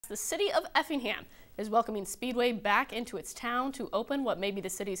The city of Effingham is welcoming Speedway back into its town to open what may be the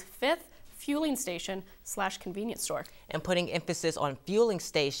city's 5th fueling station / convenience store. And putting emphasis on fueling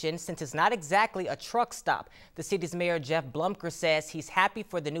stations since it's not exactly a truck stop. The city's mayor Jeff Bloemker says he's happy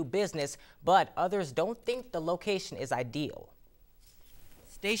for the new business, but others don't think the location is ideal.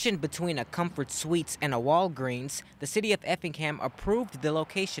 Stationed between a Comfort Suites and a Walgreens, the city of Effingham approved the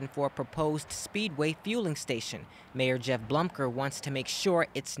location for a proposed Speedway fueling station. Mayor Jeff Bloemker wants to make sure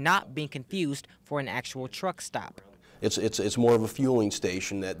it's not being confused for an actual truck stop. It's more of a fueling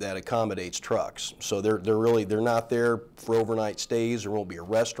station that accommodates trucks. So they're not there for overnight stays. There won't be a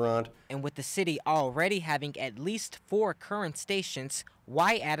restaurant. And with the city already having at least 4 current stations,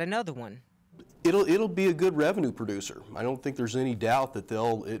 why add another one? It'll be a good revenue producer. I don't think there's any doubt that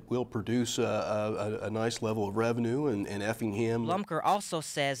it will produce a nice level of revenue in Effingham. Bloemker also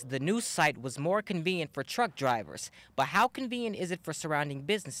says the new site was more convenient for truck drivers, but how convenient is it for surrounding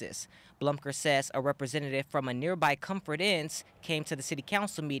businesses? Bloemker says a representative from a nearby Comfort Inns came to the city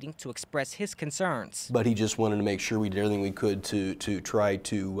council meeting to express his concerns. But he just wanted to make sure we did everything we could to try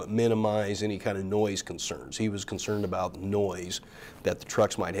to minimize any kind of noise concerns. He was concerned about noise that the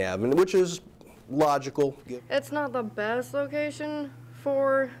trucks might have, and which is logical. It's not the best location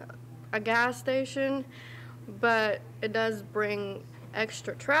for a gas station, but it does bring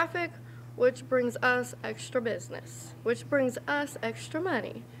extra traffic, which brings us extra business, which brings us extra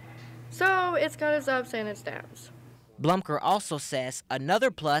money. So it's got its ups and its downs. Bloemker also says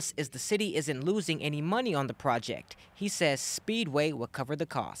another plus is the city isn't losing any money on the project. He says Speedway will cover the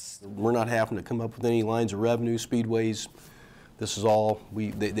costs. We're not having to come up with any lines of revenue. Speedways, this is all, they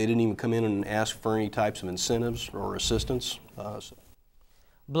didn't even come in and ask for any types of incentives or assistance.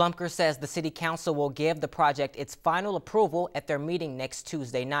 Bloemker says the city council will give the project its final approval at their meeting next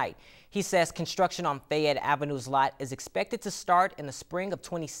Tuesday night. He says construction on Fayette Avenue's lot is expected to start in the spring of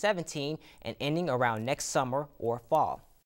 2017 and ending around next summer or fall.